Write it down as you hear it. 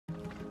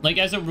like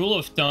as a rule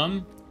of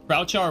thumb,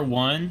 crouch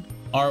R1,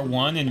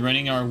 R1 and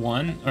running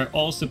R1 are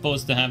all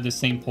supposed to have the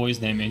same poise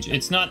damage.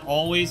 It's not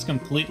always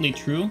completely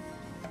true,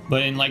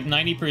 but in like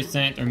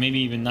 90% or maybe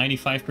even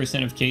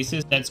 95% of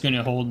cases, that's going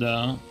to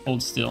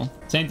hold still.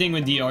 Same thing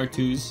with the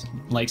R2s,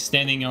 like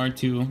standing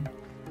R2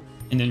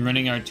 and then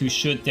running R2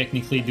 should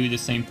technically do the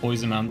same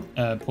poise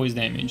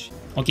damage.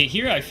 Okay,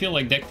 here I feel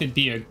like that could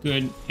be a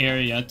good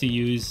area to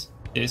use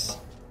this.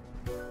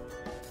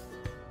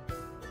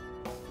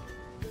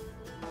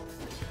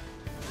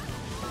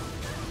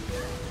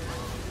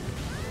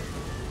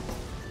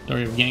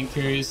 Story of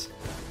gankers.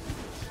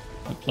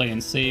 I play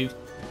and save.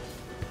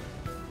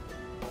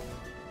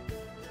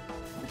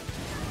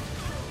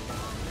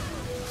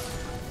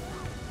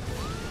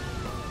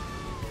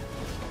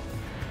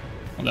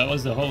 Well, that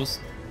was the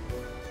host.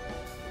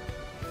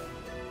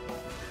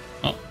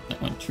 Oh, that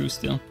went true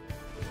still.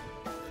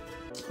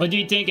 What do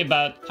you think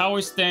about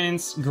power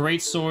stance,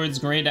 great swords,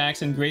 great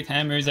axe, and great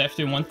hammers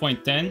after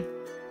 1.10?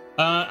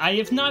 I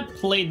have not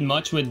played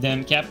much with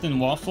them, Captain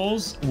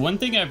Waffles. One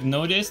thing I've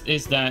noticed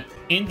is that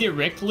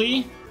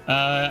indirectly,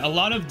 a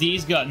lot of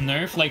these got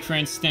nerfed. Like, for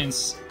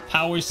instance,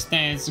 power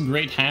stance,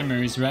 great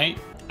hammers, right?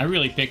 I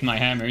really picked my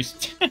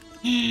hammers.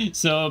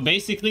 So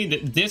basically,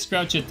 this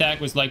crouch attack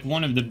was like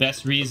one of the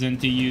best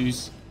reasons to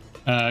use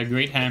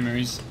great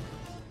hammers.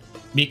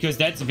 Because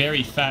that's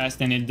very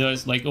fast and it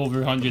does like over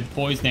 100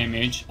 poise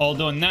damage.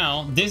 Although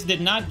now, this did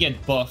not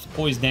get buffed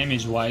poise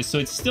damage wise, so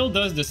it still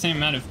does the same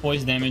amount of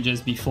poise damage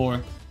as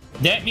before.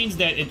 That means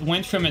that it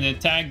went from an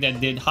attack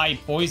that did high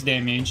poise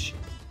damage,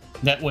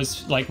 that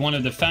was like one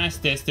of the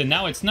fastest, and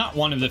now it's not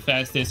one of the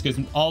fastest because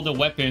all the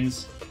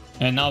weapons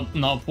and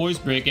now poise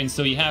break, and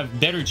so you have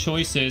better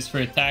choices for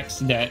attacks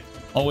that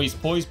always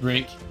poise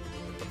break.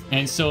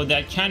 And so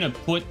that kind of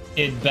put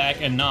it back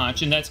a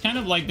notch, and that's kind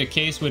of like the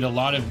case with a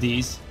lot of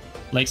these.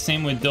 Like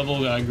same with double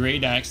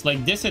great axe.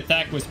 Like this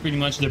attack was pretty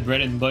much the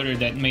bread and butter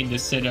that made the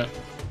setup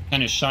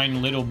kind of shine a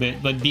little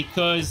bit. But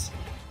because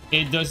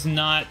it does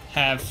not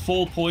have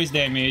full poise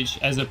damage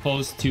as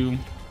opposed to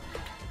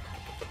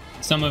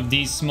some of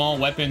these small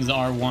weapons,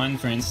 R1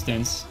 for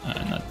instance,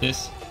 not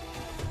this.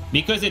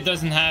 Because it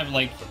doesn't have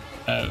like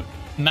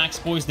max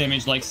poise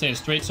damage like say a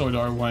straight sword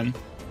R1,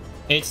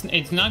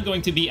 it's not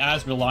going to be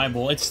as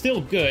reliable. It's still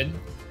good,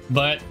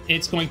 but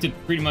it's going to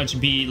pretty much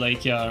be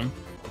like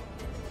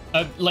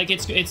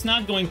it's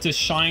not going to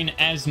shine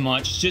as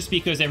much just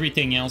because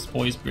everything else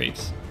poise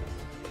breaks.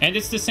 And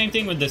it's the same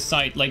thing with the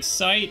sight. Like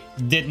sight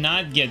did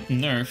not get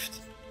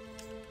nerfed,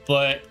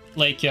 but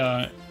like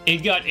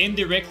it got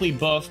indirectly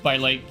buffed by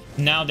like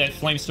now that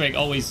flame strike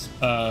always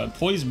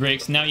poise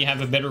breaks. Now you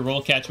have a better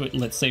roll catch with,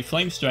 let's say,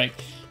 flame strike,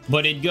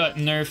 but it got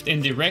nerfed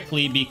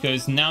indirectly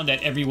because now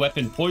that every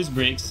weapon poise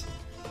breaks,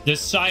 the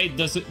sight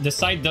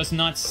does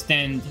not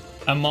stand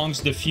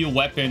amongst the few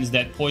weapons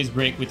that poise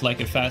break with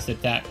like a fast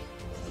attack.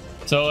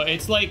 So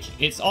it's like,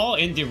 it's all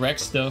indirect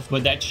stuff,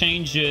 but that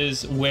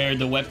changes where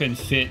the weapon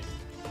fit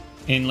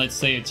in, let's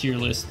say, a tier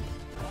list.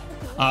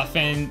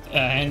 Offhand,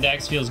 hand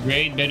axe feels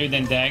great, better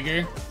than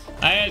dagger.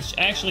 I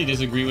actually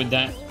disagree with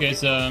that,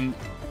 because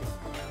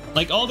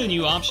like all the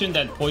new options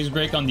that poise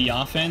break on the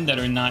offhand that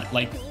are not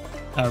like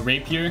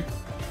rapier,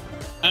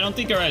 I don't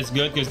think are as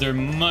good because they're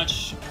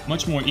much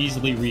more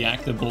easily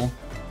reactable.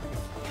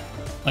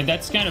 Like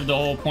that's kind of the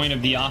whole point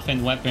of the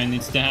offhand weapon,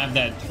 is to have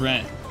that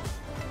threat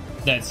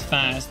that's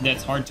fast,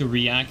 that's hard to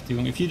react to.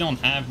 If you don't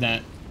have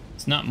that,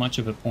 it's not much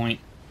of a point.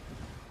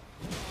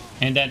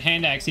 And that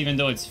hand axe, even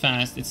though it's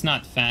fast, it's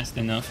not fast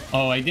enough.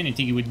 Oh, I didn't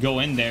think he would go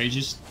in there. He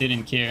just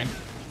didn't care.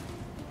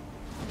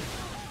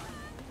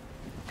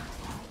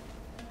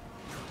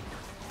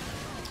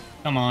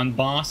 Come on,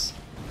 boss.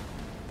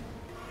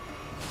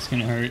 It's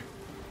gonna hurt.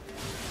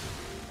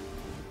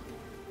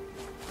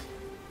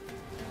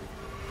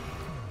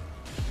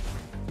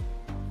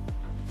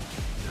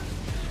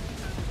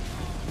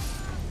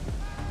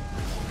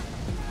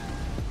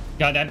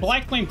 God, that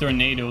Black Flame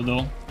Tornado,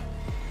 though.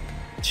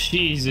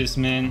 Jesus,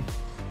 man.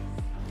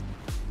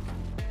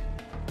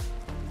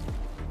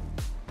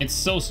 It's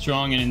so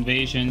strong in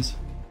invasions.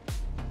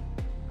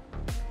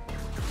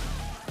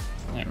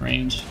 That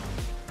range.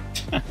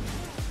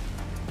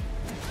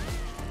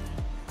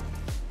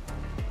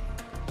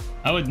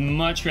 I would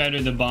much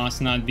rather the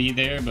boss not be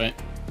there, but...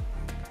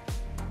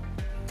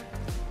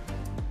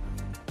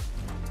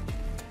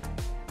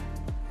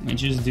 we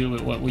just do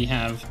with what we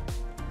have.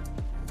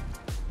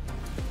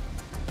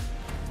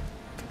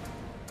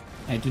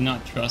 I do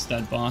not trust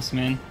that boss,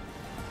 man.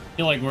 I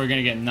feel like we're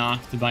gonna get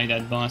knocked by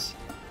that boss.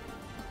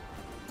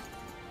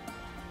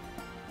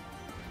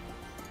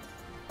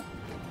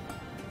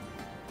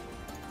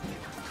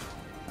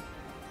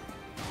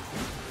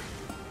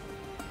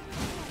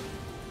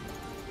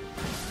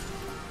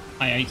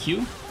 High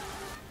IQ.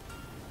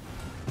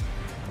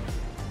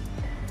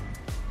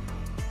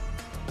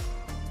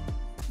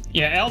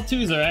 Yeah,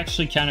 L2s are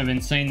actually kind of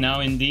insane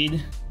now,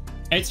 indeed.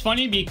 It's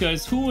funny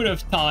because who would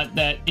have thought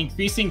that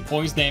increasing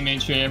poise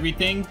damage for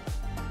everything,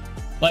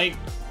 like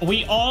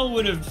we all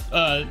would have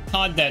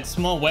thought that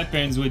small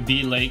weapons would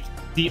be like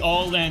the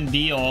all and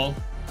be all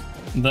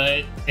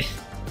but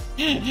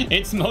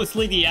it's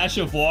mostly the Ash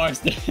of Wars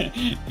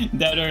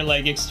that are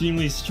like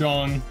extremely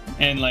strong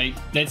and like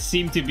that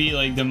seem to be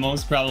like the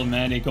most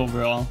problematic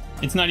overall.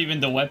 It's not even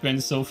the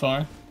weapons so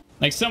far.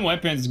 Like some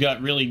weapons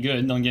got really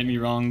good, don't get me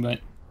wrong, but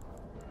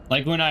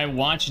like when I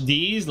watch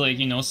these, like,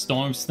 you know,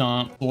 Storm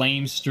Stomp,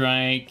 Flame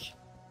Strike,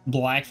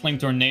 Black Flame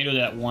Tornado,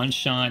 that one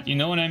shot, you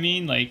know what I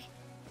mean? Like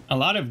a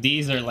lot of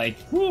these are like,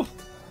 whew,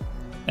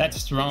 that's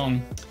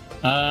strong.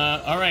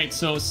 All right,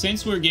 so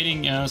since we're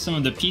getting some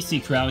of the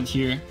PC crowd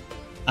here,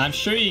 I'm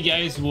sure you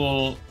guys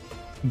will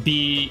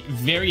be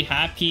very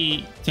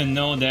happy to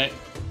know that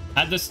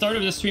at the start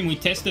of the stream we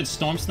tested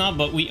Storm Stomp,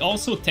 but we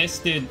also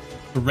tested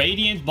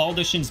Radiant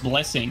Baldachin's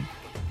Blessing.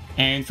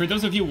 And for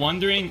those of you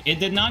wondering, it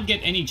did not get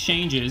any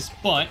changes,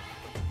 but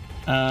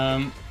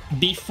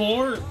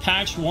before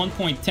patch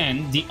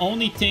 1.10, the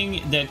only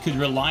thing that could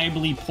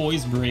reliably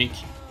poise break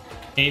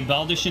a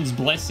Baldachin's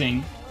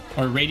Blessing,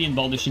 or Radiant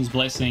Baldachin's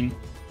Blessing,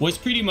 was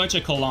pretty much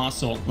a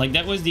Colossal. Like,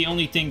 that was the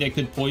only thing that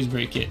could poise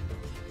break it.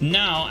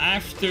 Now,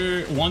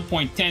 after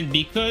 1.10,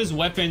 because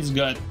weapons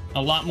got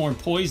a lot more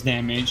poise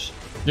damage,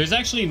 there's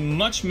actually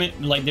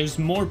there's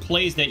more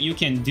plays that you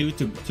can do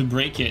to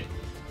break it.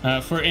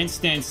 For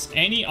instance,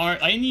 any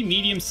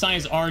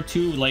medium-sized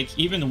R2, like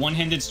even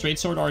one-handed straight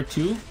sword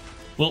R2,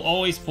 will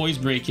always poise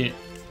break it.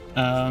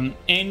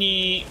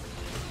 Any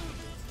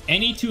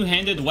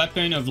two-handed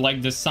weapon of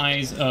like the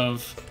size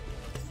of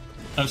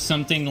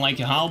something like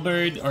a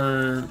halberd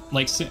or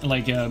like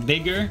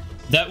bigger,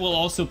 that will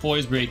also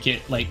poise break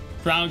it. Like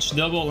crouch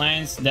double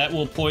lance, that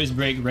will poise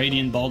break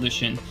Radiant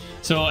Baldachin.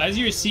 So as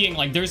you're seeing,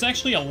 like there's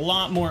actually a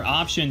lot more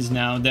options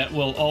now that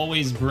will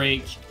always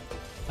break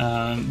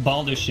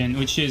Baldachin,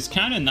 which is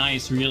kind of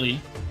nice,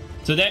 really.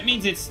 So that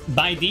means it's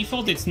by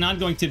default it's not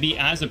going to be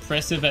as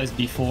oppressive as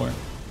before.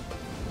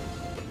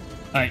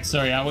 All right,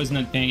 sorry, I was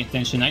not paying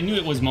attention. I knew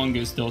it was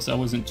Mongoose though, so I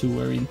wasn't too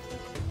worried.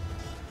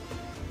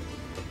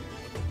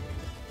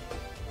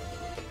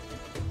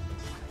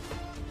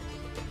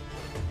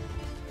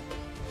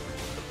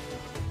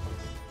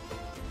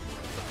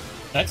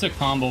 That's a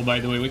combo, by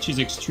the way, which is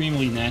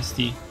extremely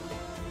nasty.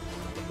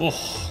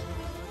 Oh.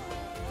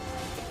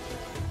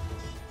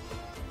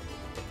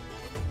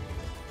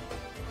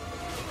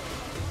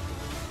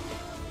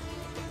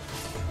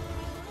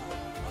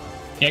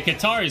 Yeah,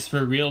 Qatar is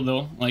for real,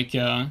 though. Like,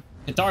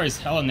 Qatar is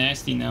hella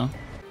nasty now.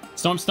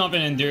 Storm Stomp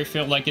and Endure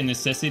feel like a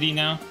necessity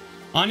now.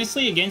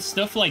 Honestly, against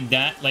stuff like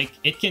that, like,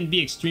 it can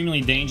be extremely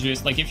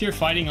dangerous. Like, if you're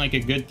fighting, like, a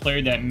good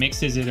player that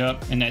mixes it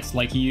up and that's,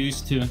 like,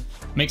 used to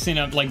mixing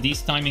up, like,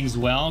 these timings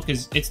well,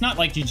 because it's not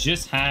like you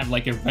just have,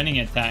 like, a running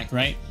attack,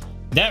 right?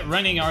 That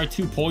running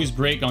R2 poise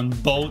break on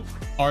both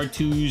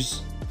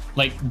R2s,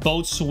 like,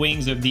 both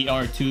swings of the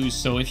R2s,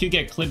 so if you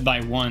get clipped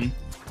by one,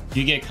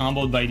 you get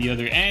comboed by the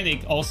other, and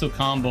it also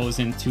combos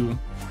into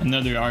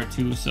another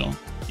R2, so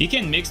you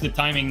can mix the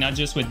timing not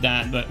just with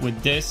that, but with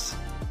this,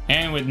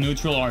 and with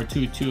neutral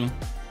R2 too.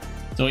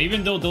 So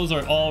even though those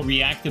are all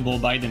reactable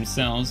by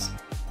themselves,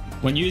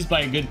 when used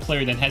by a good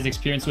player that has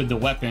experience with the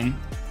weapon,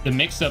 the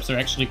mix-ups are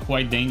actually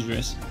quite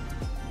dangerous.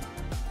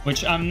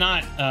 Which I'm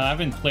not, I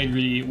haven't played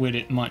really with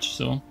it much,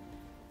 so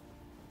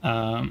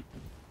I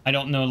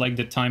don't know like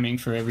the timing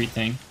for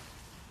everything.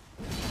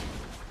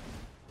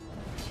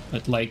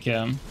 But like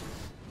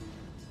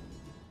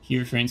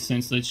here for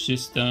instance, let's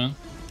just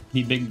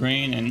be big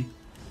brain and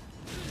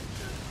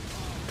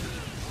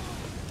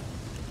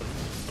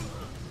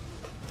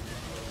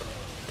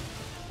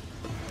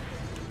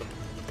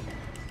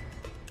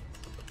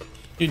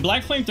dude,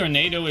 Black Flame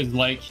Tornado is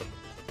like,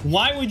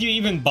 why would you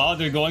even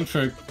bother going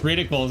for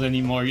criticals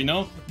anymore, you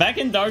know? Back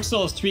in Dark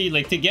Souls 3,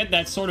 like, to get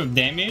that sort of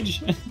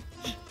damage,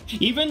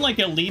 even like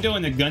a Lido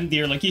and a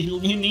Gundyr, like, you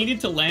needed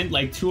to land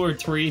like 2 or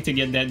 3 to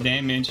get that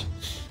damage.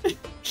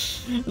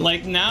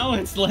 Like, now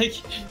it's like,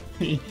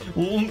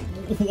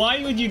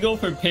 why would you go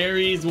for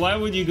parries? Why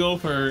would you go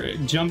for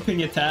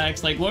jumping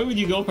attacks? Like, why would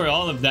you go for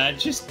all of that?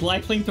 Just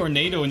Black Flame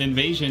Tornado and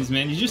invasions,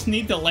 man. You just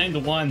need to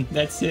land one.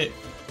 That's it.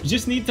 You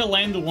just need to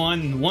land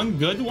one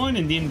good one,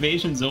 and the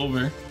invasion's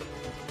over.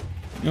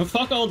 You know,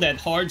 fuck all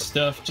that hard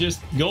stuff.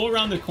 Just go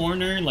around the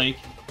corner, like,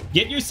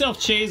 get yourself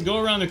chased, go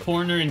around the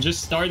corner, and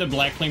just start a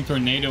Black Flame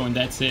Tornado, and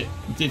that's it.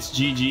 It's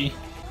GG.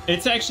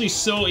 It's actually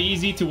so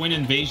easy to win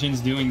invasions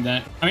doing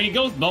that. I mean, it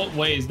goes both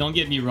ways, don't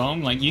get me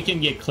wrong. Like, you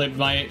can get clipped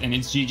by it, and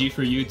it's GG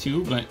for you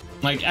too, but,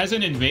 like, as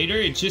an invader,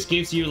 it just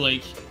gives you,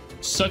 like,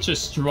 such a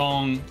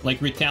strong,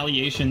 like,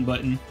 retaliation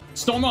button.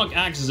 Stormhawk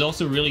Axe is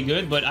also really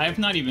good, but I have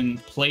not even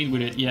played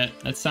with it yet.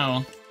 That's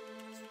how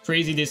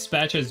crazy this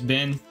patch has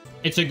been.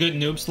 It's a good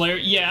noob slayer.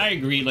 Yeah, I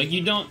agree. Like,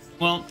 you don't...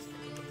 Well,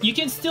 you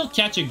can still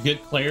catch a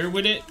good player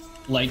with it.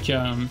 Like,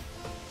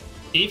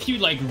 if you,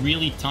 like,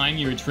 really time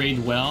your trade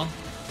well,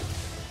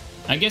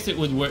 I guess it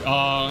would work.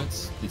 Oh,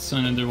 it's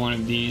another one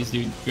of these,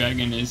 dude.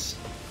 Dragon is...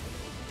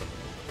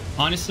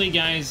 Honestly,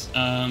 guys,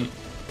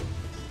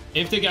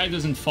 if the guy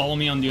doesn't follow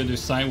me on the other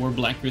side, we're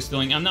black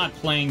crystalling. I'm not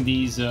playing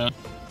these, I'm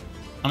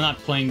not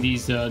playing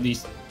these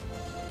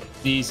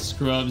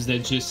scrubs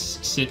that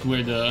just sit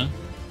where the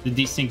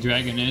desync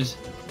dragon is.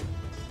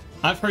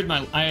 I've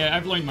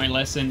learned my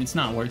lesson. It's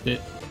not worth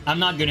it. I'm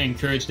not gonna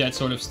encourage that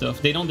sort of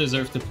stuff. They don't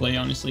deserve to play,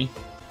 honestly.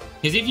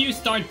 Because if you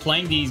start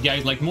playing these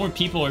guys, like, more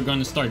people are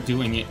gonna start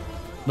doing it.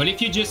 But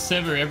if you just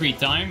sever every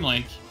time,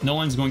 like, no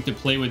one's going to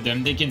play with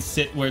them. They can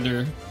sit where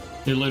their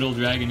little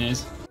dragon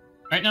is.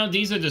 Right now,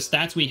 these are the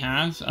stats we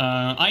have.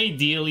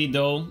 Ideally,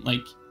 though,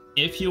 like,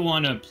 if you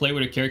want to play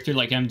with a character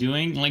like I'm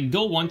doing, like,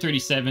 go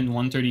 137,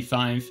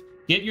 135.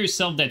 Get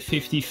yourself that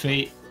 50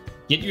 fate.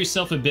 Get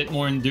yourself a bit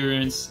more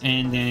endurance.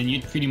 And then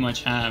you'd pretty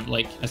much have,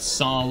 like, a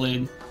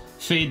solid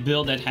fate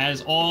build that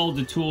has all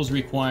the tools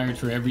required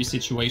for every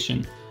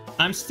situation.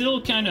 I'm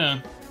still kind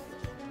of...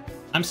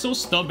 I'm so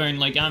stubborn.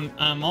 Like,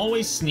 I'm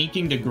always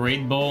sneaking the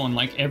great bow on,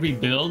 like, every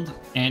build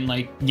and,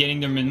 like, getting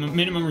the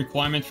minimum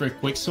requirement for a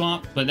quick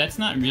swap, but that's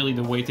not really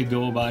the way to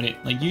go about it.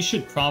 Like, you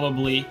should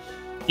probably,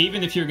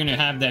 even if you're gonna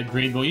have that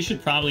great bow, you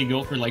should probably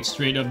go for, like,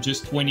 straight up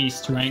just 20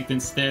 strength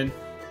instead.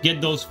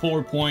 Get those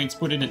 4 points,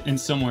 put it in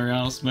somewhere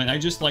else, but I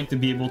just like to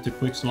be able to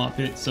quick swap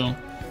it, so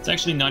it's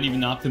actually not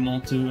even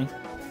optimal to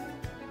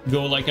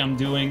go like I'm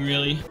doing,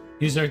 really.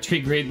 Use our tree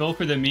great bow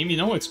for the meme. You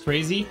know what's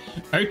crazy?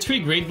 Our tree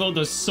great bow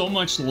does so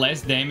much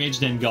less damage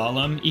than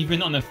Golem,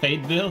 even on a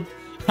fate build.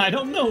 I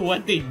don't know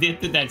what they did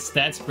to that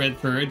stat spread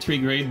for our tree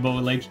great bow.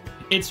 Like,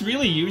 it's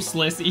really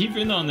useless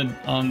even on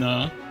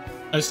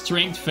a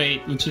strength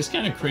fate, which is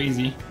kind of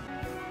crazy.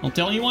 I'll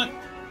tell you what.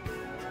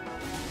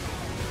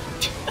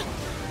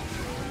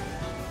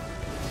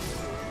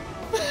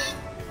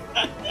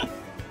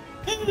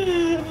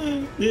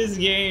 This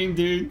game,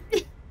 dude.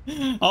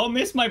 I'll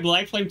miss my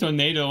Black Flame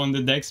Tornado on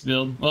the Dex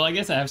build. Well, I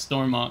guess I have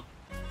Stormhawk.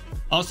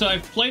 Also,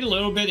 I've played a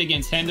little bit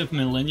against Hand of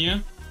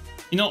Millennia.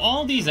 You know,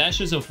 all these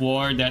Ashes of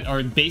War that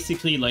are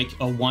basically like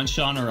a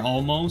one-shot or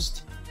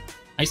almost.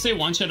 I say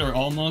one-shot or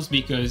almost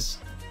because,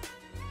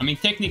 I mean,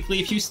 technically,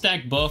 if you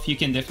stack buff, you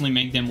can definitely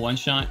make them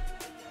one-shot.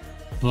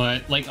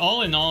 But, like,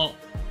 all in all,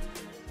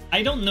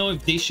 I don't know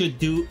if they should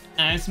do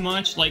as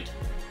much. Like,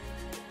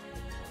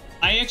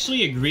 I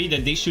actually agree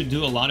that they should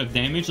do a lot of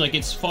damage. Like,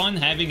 it's fun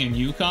having a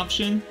nuke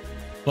option,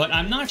 but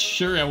I'm not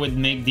sure I would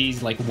make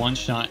these like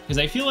one-shot, because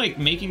I feel like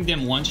making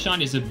them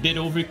one-shot is a bit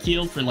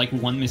overkill for like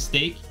one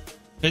mistake.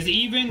 Because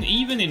even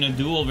in a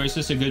duel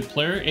versus a good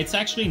player, it's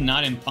actually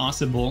not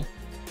impossible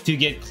to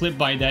get clipped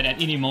by that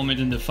at any moment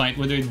in the fight,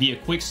 whether it be a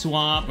quick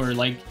swap or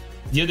like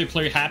the other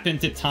player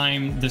happened to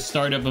time the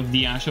startup of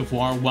the Ash of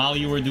War while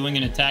you were doing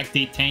an attack,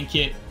 they tank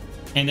it,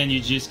 and then you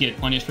just get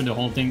punished for the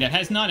whole thing. That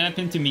has not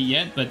happened to me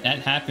yet, but that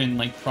happened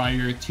like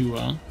prior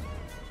to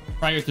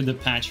the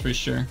patch for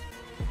sure.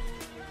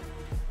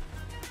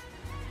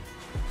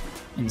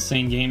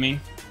 Insane gaming.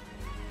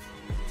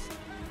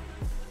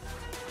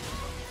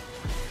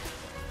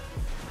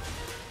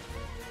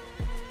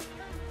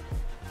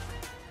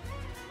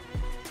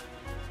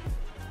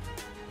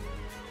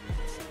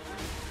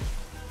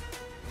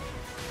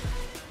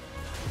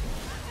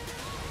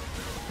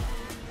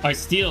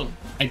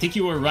 I think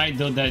you were right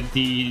though that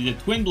the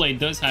Twin Blade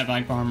does have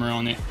hype armor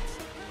on it.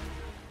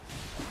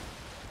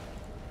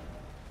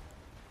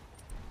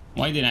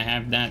 Why did I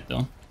have that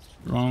though?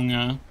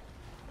 Wrong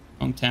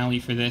tally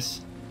for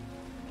this.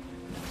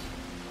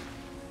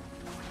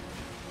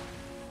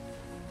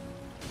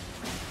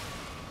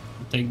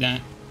 I'll take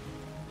that.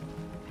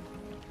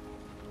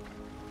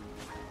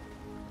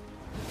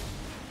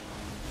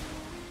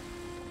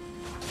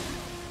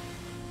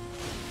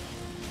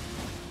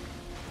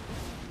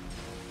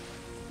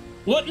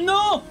 What?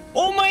 No!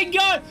 Oh my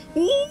god!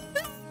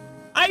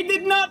 I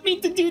did not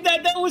mean to do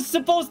that. That was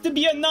supposed to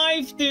be a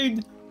knife,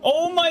 dude.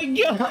 Oh my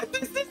god.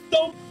 This is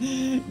so...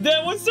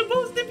 That was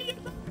supposed to be a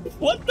knife.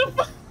 What the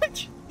fuck?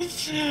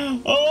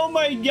 Oh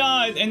my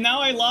god. And now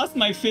I lost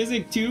my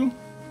physic too.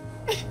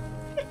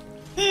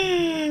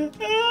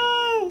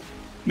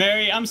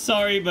 Mary, I'm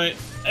sorry, but...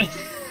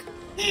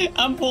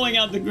 I'm pulling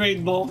out the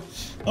Great Bow.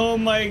 Oh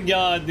my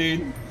god,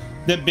 dude.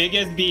 The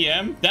biggest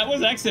BM? That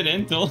was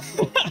accidental.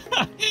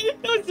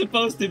 That was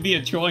supposed to be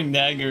a throwing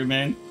dagger,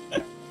 man.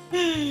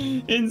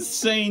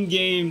 Insane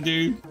game,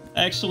 dude.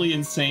 Actually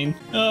insane.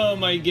 Oh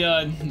my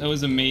god, that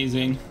was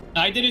amazing.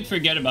 I didn't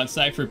forget about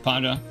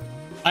CypherPl.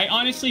 I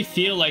honestly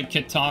feel like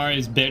Qatar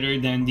is better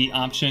than the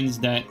options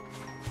that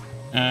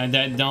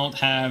don't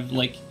have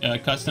like a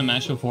custom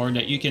Ash of War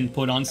that you can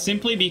put on,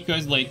 simply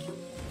because like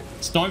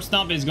Storm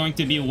Stomp is going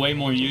to be way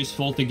more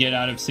useful to get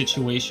out of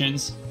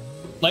situations.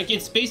 Like,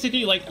 it's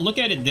basically like, look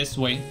at it this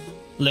way.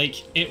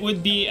 Like, it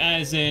would be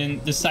as in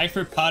the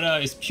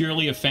CypherPl is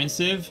purely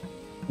offensive,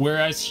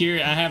 whereas here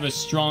I have a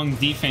strong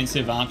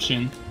defensive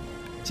option.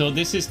 So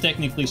this is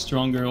technically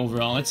stronger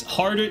overall. It's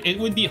harder, it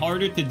would be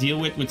harder to deal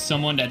with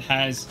someone that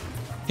has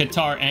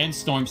Qatar and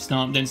Storm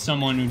Stomp than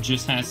someone who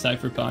just has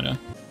CypherPl.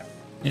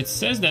 It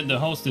says that the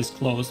host is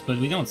close, but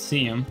we don't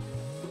see him.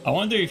 I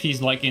wonder if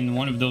he's like in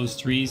one of those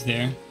trees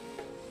there.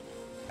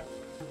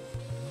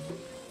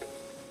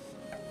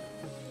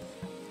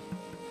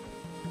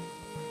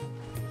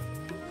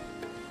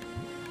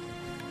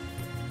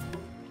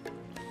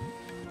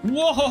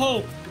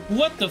 Whoa!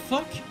 What the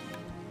fuck?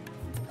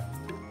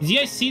 Did you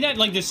guys see that?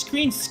 Like, the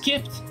screen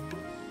skipped.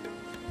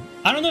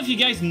 I don't know if you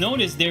guys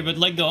noticed there, but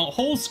like the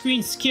whole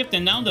screen skipped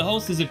and now the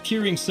host is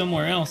appearing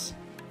somewhere else.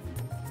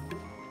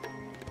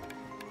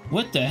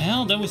 What the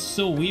hell? That was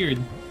so weird.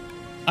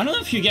 I don't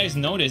know if you guys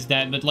noticed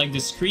that, but like the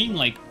screen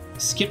like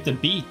skipped a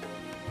beat.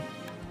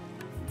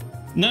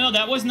 No,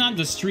 that was not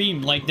the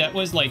stream. Like that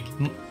was like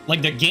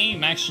the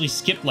game actually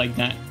skipped like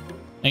that.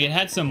 Like it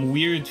had some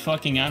weird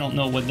fucking, I don't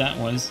know what that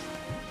was.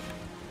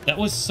 That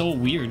was so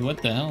weird.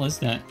 What the hell is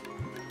that?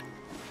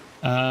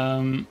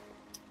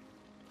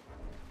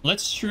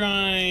 Let's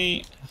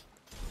try...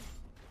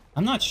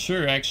 I'm not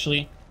sure,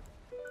 actually.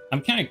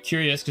 I'm kind of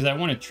curious because I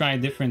want to try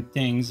different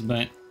things,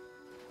 but...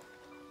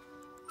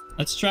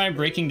 Let's try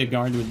breaking the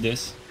guard with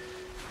this.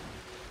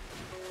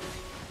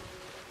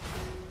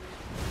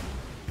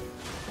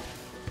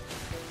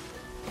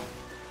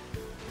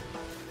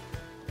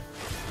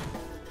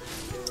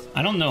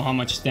 I don't know how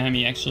much stam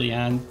he actually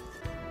had.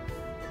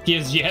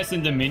 PSGS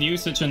in the menu,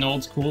 such an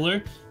old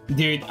schooler.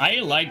 Dude,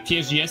 I like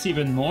PSGS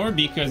even more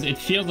because it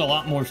feels a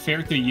lot more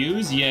fair to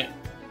use, yet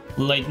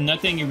like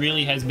nothing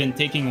really has been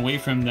taken away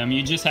from them.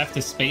 You just have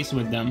to space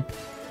with them.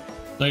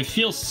 So it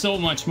feels so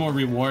much more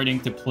rewarding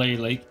to play.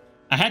 Like,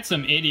 I had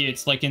some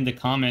idiots like in the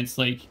comments,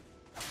 like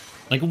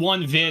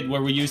one vid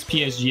where we use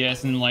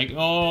PSGS and like,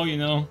 oh, you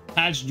know,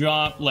 patch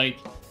drop, like,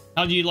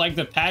 how do you like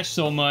the patch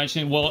so much?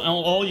 And well,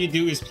 all you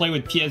do is play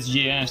with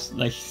PSGS.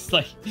 Like, it's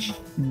like,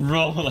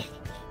 bro, like,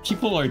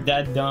 people are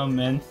that dumb,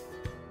 man.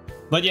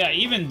 But yeah,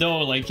 even though,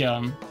 like,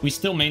 we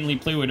still mainly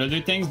play with other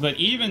things, but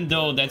even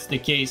though that's the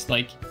case,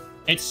 like,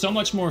 it's so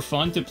much more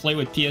fun to play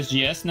with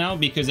PSGS now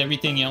because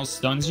everything else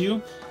stuns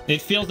you.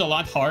 It feels a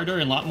lot harder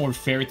and a lot more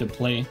fair to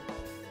play.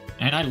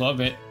 And I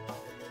love it.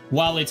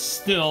 While it's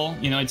still,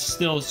 you know, it's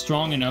still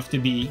strong enough to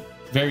be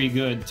very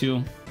good,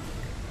 too.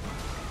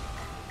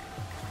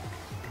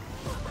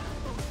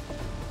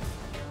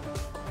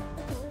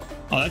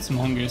 Oh, that's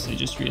Mongoose, I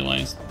just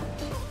realized.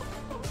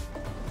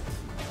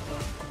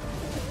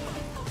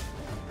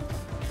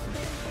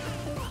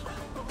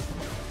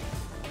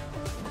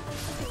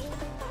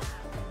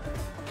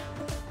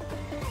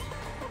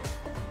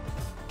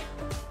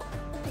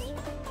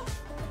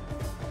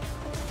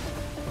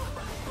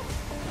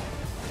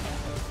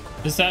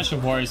 This Ash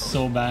of War is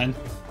so bad.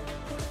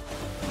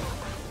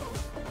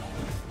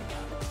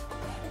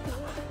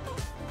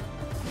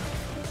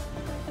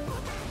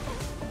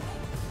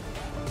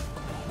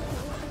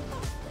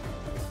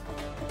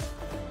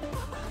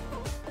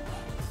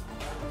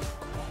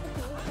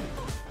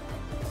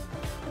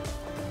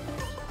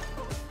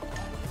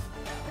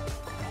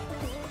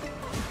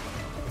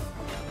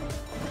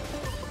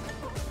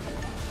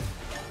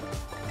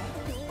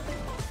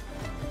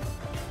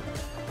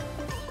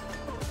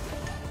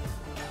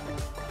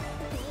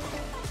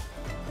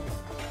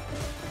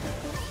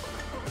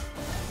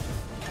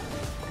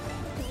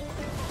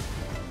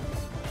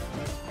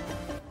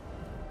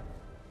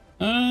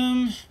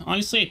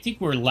 Honestly, I think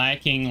we're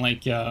lacking,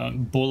 like,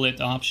 bullet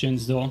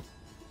options, though.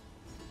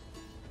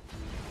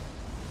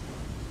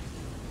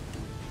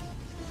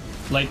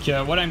 Like,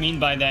 what I mean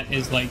by that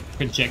is, like,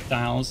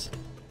 projectiles.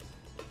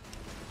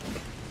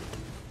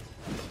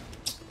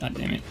 God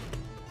damn it.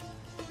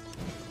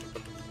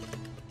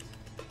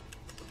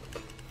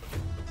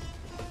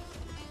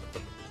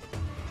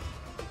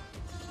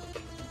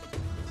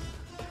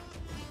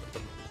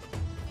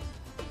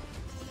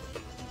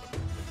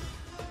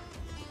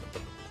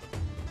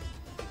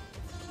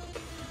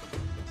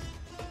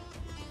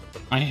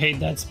 I hate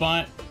that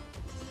spot.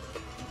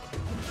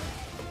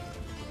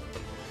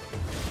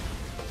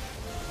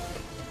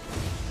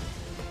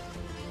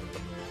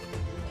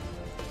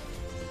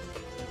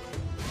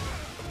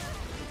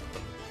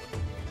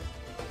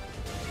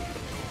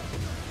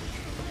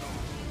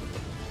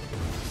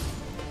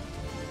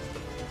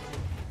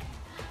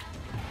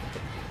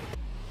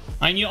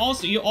 And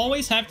you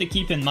always have to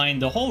keep in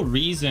mind the whole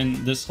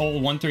reason this whole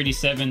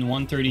 137,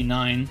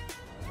 139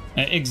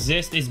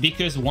 exist is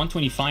because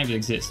 125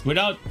 exists.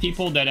 Without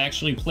people that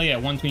actually play at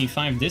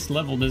 125, this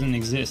level doesn't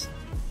exist.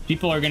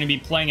 People are going to be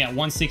playing at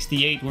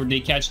 168 where they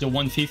catch the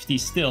 150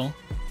 still,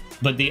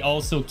 but they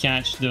also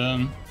catch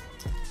the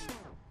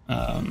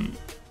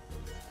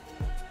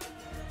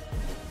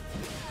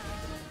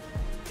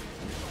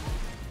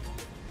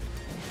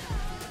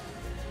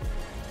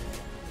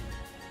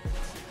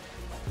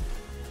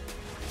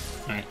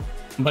Alright.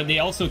 But they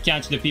also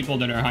catch the people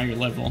that are higher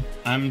level.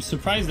 I'm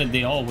surprised that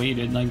they all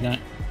waited like that.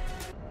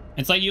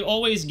 It's like you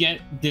always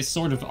get this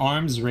sort of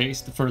arms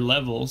race for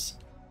levels.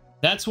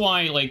 That's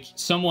why, like,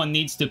 someone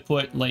needs to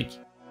put, like,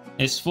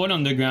 his foot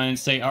on the ground and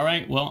say,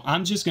 alright, well,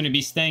 I'm just going to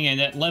be staying at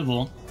that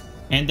level.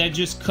 And that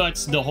just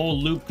cuts the whole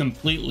loop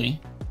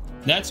completely.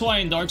 That's why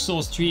in Dark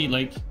Souls 3,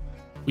 like,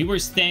 we were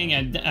staying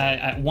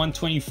at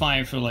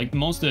 125 for, like,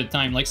 most of the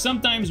time. Like,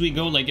 sometimes we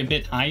go, like, a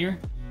bit higher.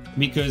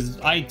 Because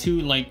I,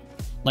 too, like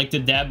to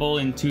dabble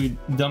into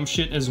dumb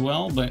shit as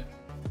well, but...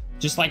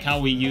 Just like how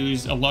we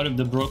use a lot of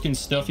the broken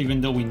stuff even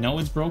though we know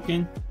it's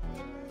broken.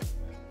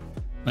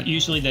 But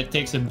usually that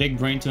takes a big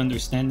brain to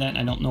understand that.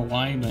 I don't know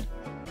why, but...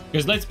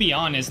 Because let's be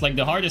honest, like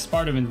the hardest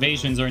part of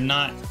invasions are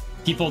not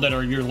people that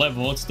are your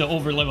level. It's the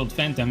over-leveled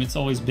Phantom. It's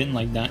always been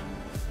like that.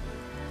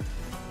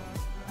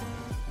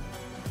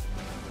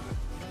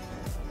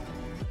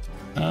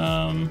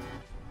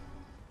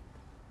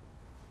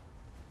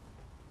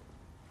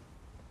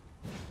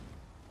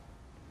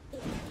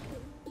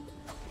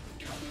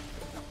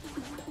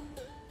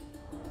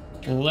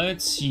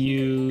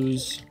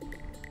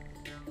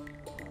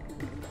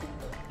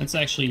 Let's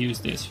actually use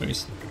this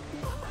first.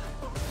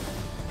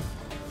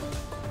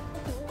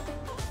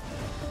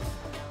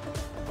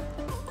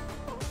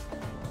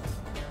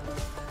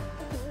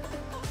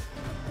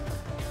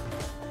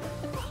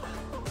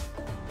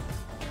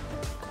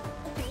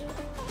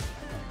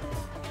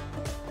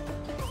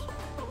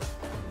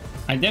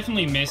 I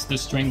definitely missed the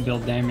string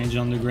build damage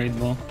on the Great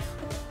Ball.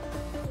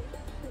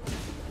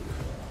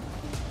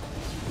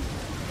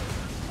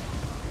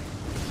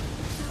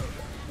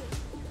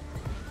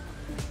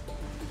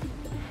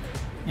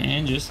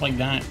 And just like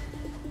that.